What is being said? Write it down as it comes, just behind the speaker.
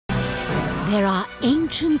There are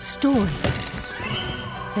ancient stories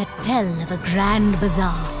that tell of a grand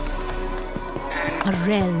bazaar, a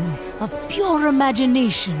realm of pure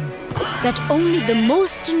imagination that only the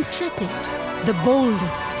most intrepid, the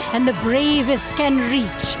boldest, and the bravest can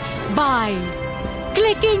reach by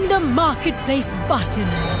clicking the marketplace button.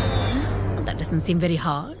 Well, that doesn't seem very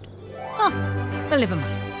hard. Oh, well, never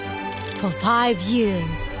mind. For 5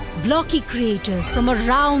 years, Blocky creators from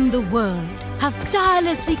around the world have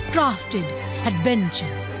tirelessly crafted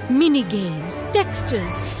adventures, minigames,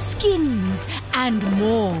 textures, skins, and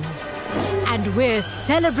more. And we're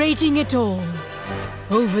celebrating it all.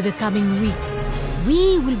 Over the coming weeks,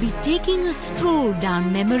 we will be taking a stroll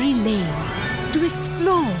down memory lane to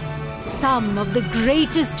explore some of the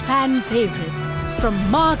greatest fan favorites from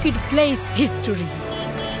Marketplace history.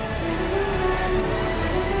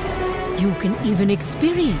 You can even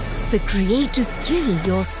experience the creator's thrill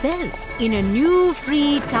yourself in a new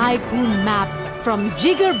free tycoon map from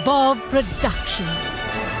Jiggerbov Productions.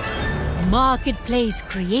 Marketplace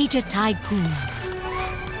Creator Tycoon.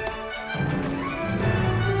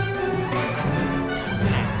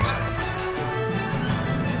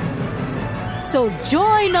 So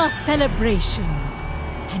join our celebration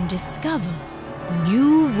and discover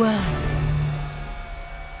new worlds.